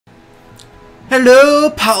Hello,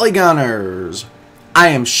 Polygoners! I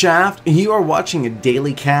am Shaft, and you are watching a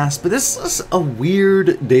daily cast, but this is a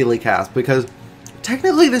weird daily cast because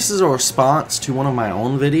technically this is a response to one of my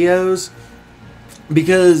own videos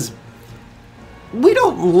because we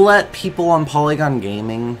don't let people on Polygon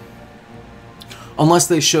Gaming unless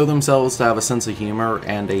they show themselves to have a sense of humor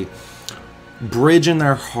and a bridge in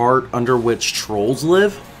their heart under which trolls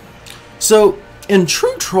live. So, in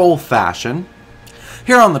true troll fashion,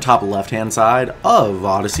 here on the top left-hand side of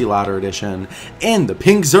Odyssey Ladder Edition, in the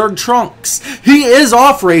pink Zerg trunks, he is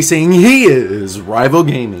off racing, he is Rival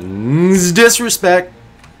Gaming's DisReSpeCT.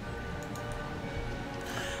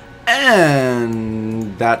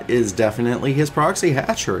 And that is definitely his proxy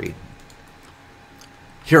hatchery.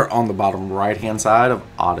 Here on the bottom right-hand side of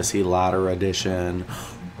Odyssey Ladder Edition,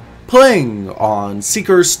 playing on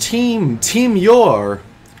Seeker's team, Team Yor.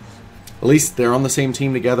 At least they're on the same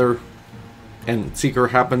team together. And Seeker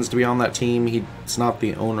happens to be on that team. He's not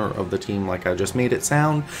the owner of the team like I just made it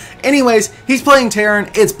sound. Anyways, he's playing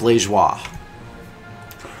Terran. It's Blazois.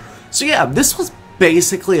 So yeah, this was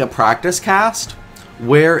basically a practice cast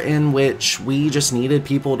in which we just needed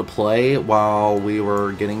people to play while we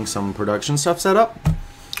were getting some production stuff set up.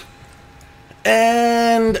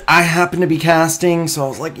 And I happened to be casting, so I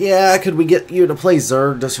was like, yeah, could we get you to play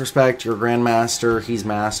Zerg, DisReSpeCT, your Grandmaster, he's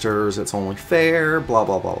Masters, it's only fair, blah,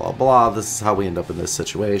 blah, blah, blah, blah. This is how we end up in this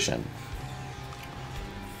situation.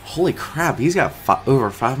 Holy crap, he's got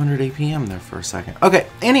over 500 APM there for a second. Okay,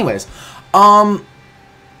 anyways,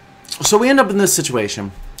 so we end up in this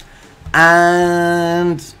situation.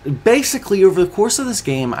 And basically, over the course of this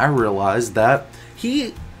game, I realized that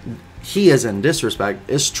he as in DisReSpeCT,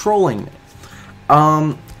 is trolling me.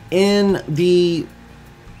 In the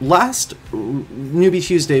last Newbie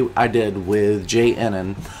Tuesday I did with Jay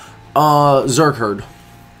Ennen, Zergherd,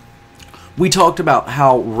 we talked about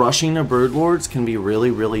how rushing to Broodlords can be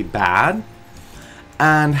really, really bad,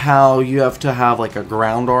 and how you have to have like a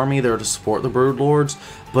ground army there to support the Broodlords,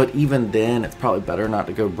 but even then it's probably better not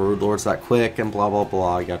to go Broodlords that quick, and blah blah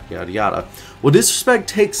blah, yada yada yada. Well, DisReSpeCT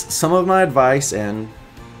takes some of my advice and,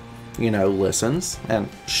 you know, listens and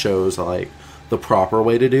shows like the proper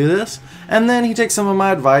way to do this, and then he takes some of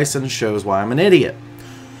my advice and shows why I'm an idiot.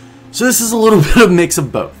 So this is a little bit of a mix of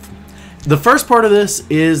both. The first part of this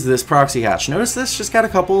is this proxy hatch. Notice this just got a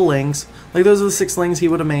couple of lings. Like, those are the 6 lings he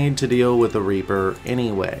would have made to deal with the Reaper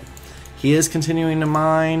anyway. He is continuing to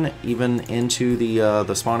mine even into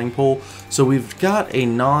the spawning pool. So we've got a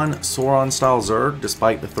non-Sauron style Zerg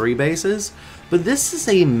despite the 3 bases, but this is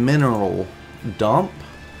a mineral dump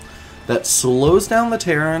that slows down the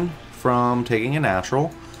Terran from taking a natural,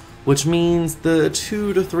 which means the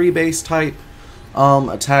 2 to 3 base type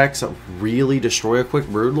attacks that really destroy a quick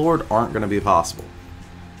Broodlord aren't going to be possible.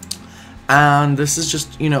 And this is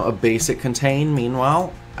just, you know, a basic contain.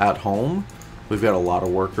 Meanwhile, at home, we've got a lot of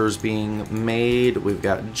workers being made. We've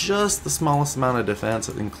got just the smallest amount of defense,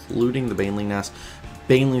 including the Baneling nest.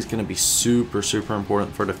 Baneling's going to be super, super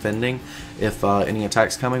important for defending if any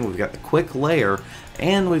attacks coming. We've got the quick layer,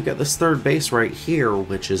 and we've got this 3rd base right here,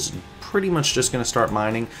 which is pretty much just going to start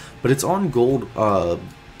mining, but it's on gold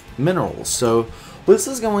minerals. So what this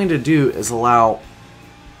is going to do is allow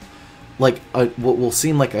like what will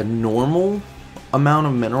seem like a normal amount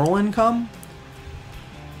of mineral income,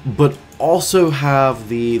 but also have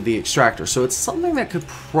the extractor. So it's something that could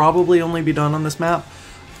probably only be done on this map,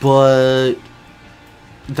 but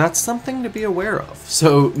that's something to be aware of.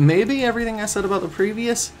 So maybe everything I said about the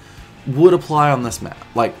previous would apply on this map,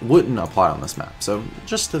 like wouldn't apply on this map. So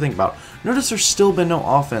just to think about. Notice there's still been no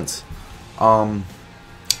offense out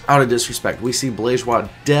of DisReSpeCT. We see Blazois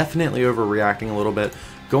definitely overreacting a little bit,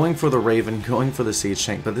 going for the Raven, going for the Siege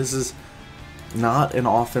Tank, but this is not an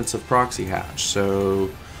offensive proxy hatch, so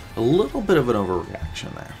a little bit of an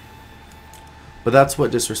overreaction there. But that's what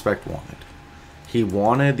DisReSpeCT wanted. He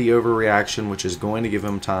wanted the overreaction, which is going to give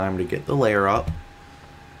him time to get the layer up.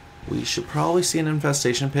 We should probably see an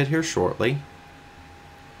infestation pit here shortly.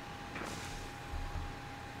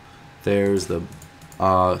 There's the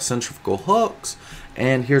centrifugal hooks,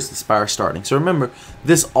 and here's the spire starting. So remember,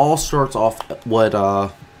 this all starts off what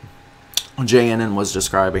JNN was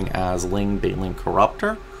describing as Ling Baneling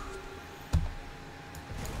Corruptor.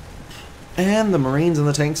 And the Marines and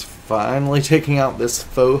the tanks finally taking out this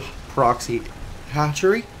faux proxy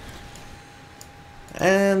hatchery.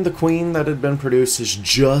 And the queen that had been produced has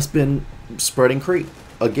just been spreading creep.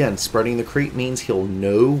 Again, spreading the creep means he'll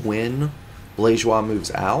know when Blazois moves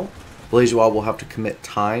out. Blazois will have to commit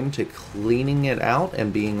time to cleaning it out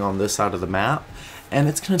and being on this side of the map. And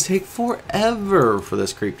it's going to take forever for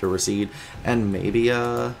this creep to recede. And maybe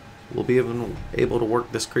we'll be able to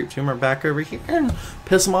work this creep tumor back over here and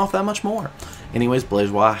piss him off that much more. Anyways,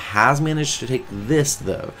 Blazewa has managed to take this,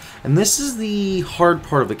 though. And this is the hard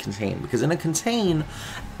part of a contain, because in a contain,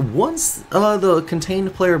 once the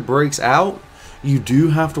contained player breaks out, you do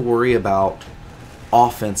have to worry about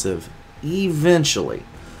offensive eventually.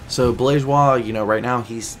 So Blazewa, you know, right now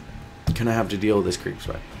he's going to have to deal with this creep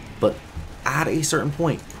sweat. But at a certain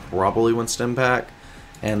point, probably when stem pack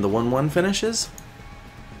and the 1-1 finishes,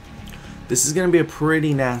 this is going to be a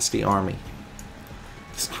pretty nasty army.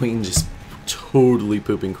 This queen just totally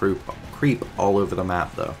pooping creep all over the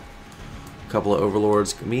map, though. A couple of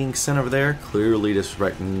overlords being sent over there. Clearly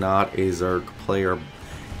DisReSpeCT not a Zerg player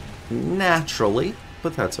naturally,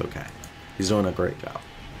 but that's okay. He's doing a great job.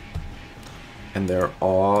 And there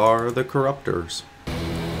are the corruptors.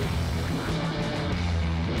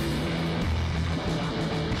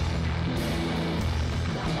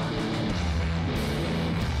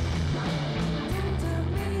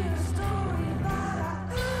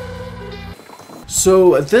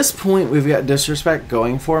 So at this point, we've got DisReSpeCT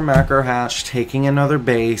going for a macro hatch, taking another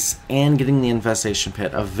base, and getting the infestation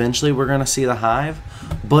pit. Eventually, we're going to see the hive.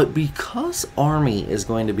 But because army is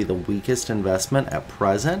going to be the weakest investment at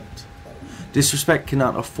present, DisReSpeCT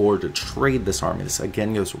cannot afford to trade this army. This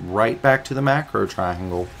again goes right back to the macro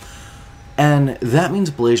triangle. And that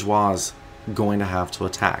means Blazewa's going to have to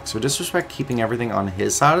attack. So DisReSpeCT keeping everything on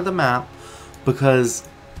his side of the map, because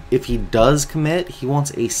if he does commit, he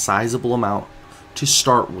wants a sizable amount to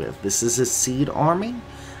start with. This is his seed army,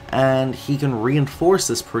 and he can reinforce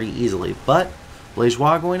this pretty easily. But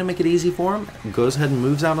Blazewa going to make it easy for him. Goes ahead and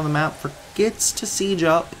moves out on the map, forgets to siege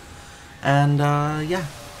up, and yeah,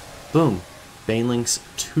 boom. Banelings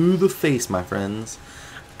to the face, my friends.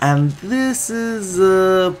 And this is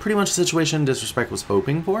pretty much the situation DisReSpeCT was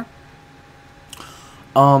hoping for.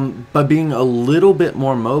 By being a little bit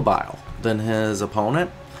more mobile than his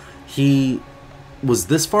opponent, he was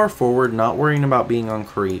this far forward, not worrying about being on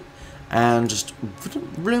creep, and just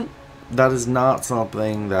that is not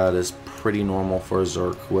something that is pretty normal for a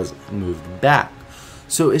Zerg who has moved back.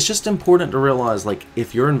 So it's just important to realize, like,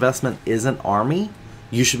 if your investment isn't army,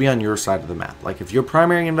 you should be on your side of the map. Like, if your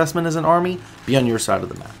primary investment isn't army, be on your side of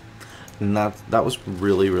the map. And that was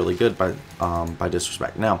really, really good by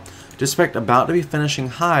DisReSpeCT. Now, DisReSpeCT about to be finishing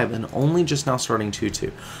hive and only just now starting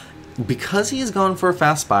 2-2. Because he has gone for a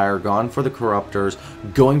fast spire, gone for the corruptors,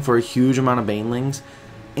 going for a huge amount of banelings,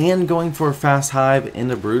 and going for a fast hive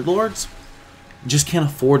into broodlords, just can't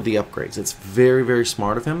afford the upgrades. It's very, very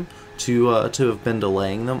smart of him to have been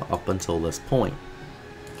delaying them up until this point.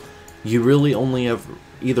 You really only have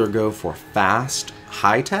either go for fast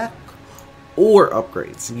high tech or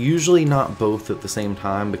upgrades. Usually not both at the same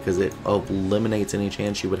time, because it eliminates any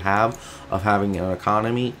chance you would have of having an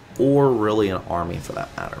economy or really an army for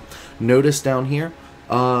that matter. Notice down here,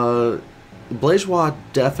 Blazewa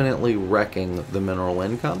definitely wrecking the mineral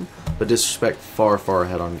income, but DisReSpeCT far, far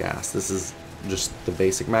ahead on gas. This is just the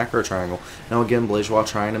basic macro triangle. Now again, Blazewa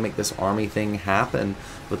trying to make this army thing happen,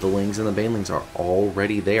 but the lings and the banelings are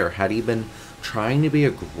already there. Had he been trying to be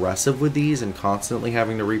aggressive with these and constantly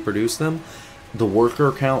having to reproduce them, the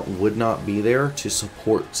worker count would not be there to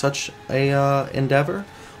support such a endeavor.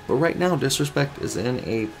 But right now, DisReSpeCT is in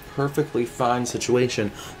a perfectly fine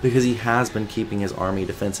situation because he has been keeping his army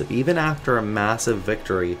defensive. Even after a massive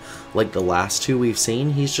victory like the last two we've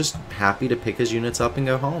seen, he's just happy to pick his units up and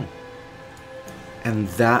go home. And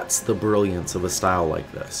that's the brilliance of a style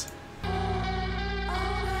like this.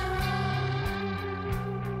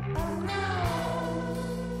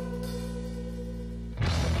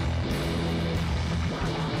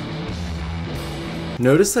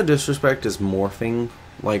 Notice that DisReSpeCT is morphing.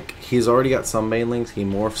 Like, he's already got some banelings, he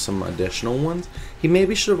morphed some additional ones. He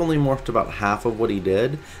maybe should have only morphed about half of what he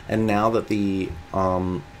did, and now that the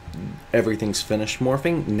everything's finished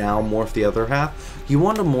morphing, now morph the other half. You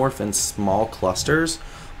want to morph in small clusters,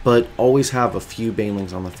 but always have a few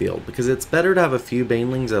banelings on the field, because it's better to have a few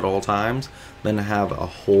banelings at all times than to have a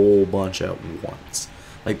whole bunch at once.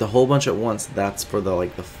 Like, the whole bunch at once, that's for the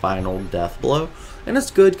final death blow. And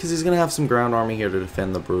it's good because he's going to have some ground army here to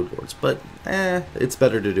defend the broodlords. But, it's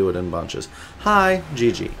better to do it in bunches. Hi,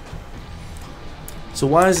 GG. So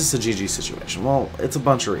why is this a GG situation? Well, it's a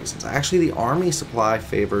bunch of reasons. Actually, the army supply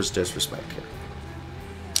favors DisReSpeCT here.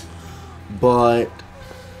 But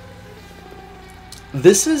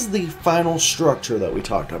this is the final structure that we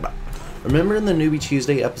talked about. Remember in the Newbie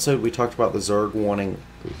Tuesday episode, we talked about the Zerg wanting,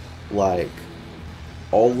 like,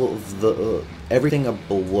 all of the everything up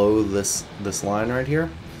below this line right here?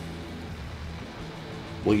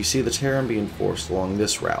 Well, you see the Terran being forced along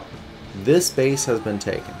this route. This base has been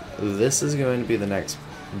taken. This is going to be the next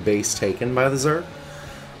base taken by the Zerg.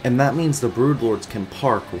 And that means the Broodlords can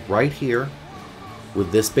park right here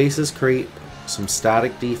with this base's creep, some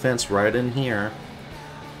static defense right in here,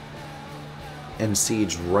 and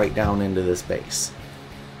siege right down into this base.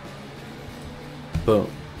 Boom.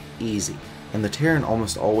 Easy. And the Terran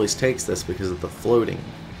almost always takes this because of the floating,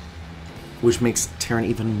 which makes Terran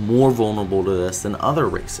even more vulnerable to this than other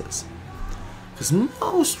races. Because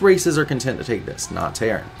most races are content to take this, not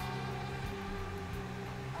Terran.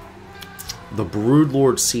 The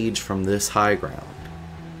Broodlord siege from this high ground,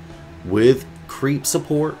 with creep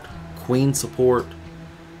support, queen support,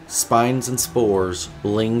 spines and spores,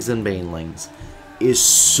 lings and banelings, is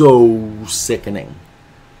so sickening.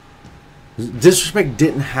 DisReSpeCT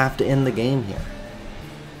didn't have to end the game here.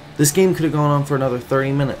 This game could have gone on for another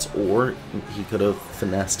 30 minutes, or he could have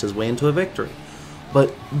finessed his way into a victory.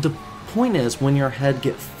 But the point is, when you're ahead,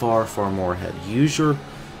 get far, far more ahead. Use your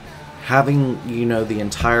having, you know, the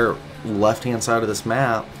entire left-hand side of this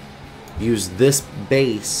map. Use this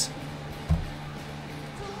base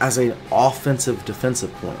as an offensive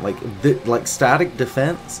defensive point. Like static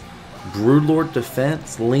defense, Broodlord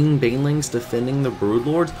defense, Ling Banelings defending the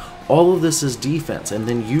Broodlords. All of this is defense, and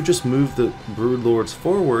then you just move the Broodlords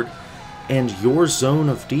forward, and your zone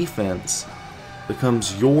of defense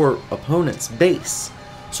becomes your opponent's base.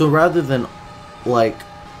 So rather than like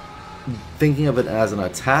thinking of it as an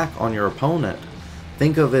attack on your opponent,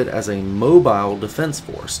 think of it as a mobile defense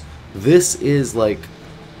force. This is like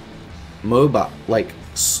mobile, like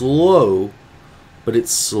slow, but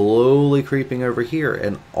it's slowly creeping over here,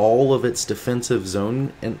 and all of its defensive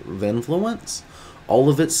zone of influence, all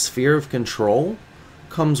of its sphere of control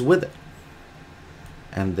comes with it.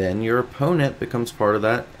 And then your opponent becomes part of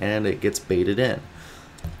that, and it gets baited in.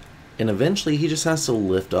 And eventually he just has to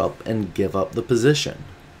lift up and give up the position.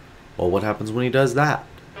 Well, what happens when he does that?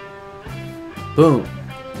 Boom.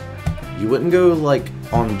 You wouldn't go like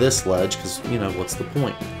on this ledge, because, you know, what's the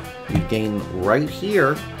point? You'd gain right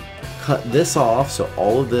here, cut this off, so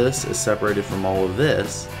all of this is separated from all of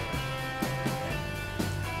this.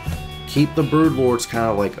 Keep the Broodlords kind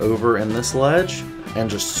of like over in this ledge, and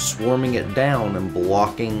just swarming it down and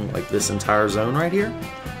blocking like this entire zone right here,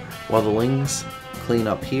 while the Lings clean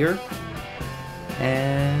up here,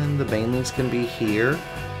 and the Banelings can be here,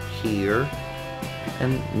 here,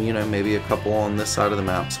 and, you know, maybe a couple on this side of the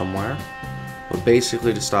map somewhere. But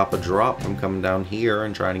basically to stop a drop from coming down here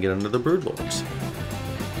and trying to get into the Broodlords.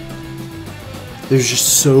 There's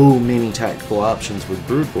just so many tactical options with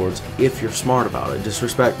Broodlords if you're smart about it.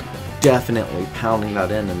 DisReSpeCT definitely pounding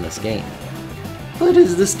that in this game. But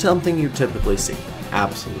is this something you typically see?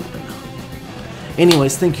 Absolutely not.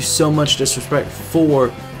 Anyways, thank you so much, DisReSpeCT,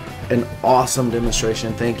 for an awesome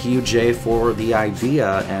demonstration. Thank you, Jay, for the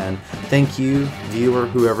idea, and thank you, viewer,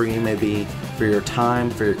 whoever you may be, for your time,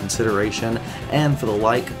 for your consideration, and for the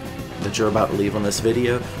like that you're about to leave on this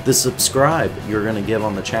video, the subscribe you're going to give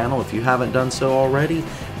on the channel if you haven't done so already,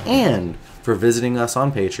 and for visiting us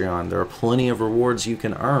on Patreon. There are plenty of rewards you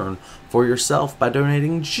can earn for yourself by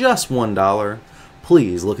donating just $1.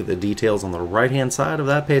 Please look at the details on the right-hand side of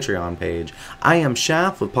that Patreon page. I am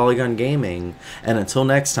Shaft with Polygon Gaming, and until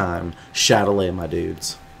next time, Shadowlay, my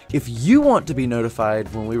dudes. If you want to be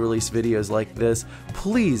notified when we release videos like this,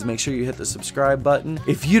 please make sure you hit the subscribe button.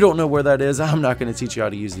 If you don't know where that is, I'm not going to teach you how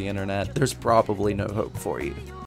to use the internet. There's probably no hope for you.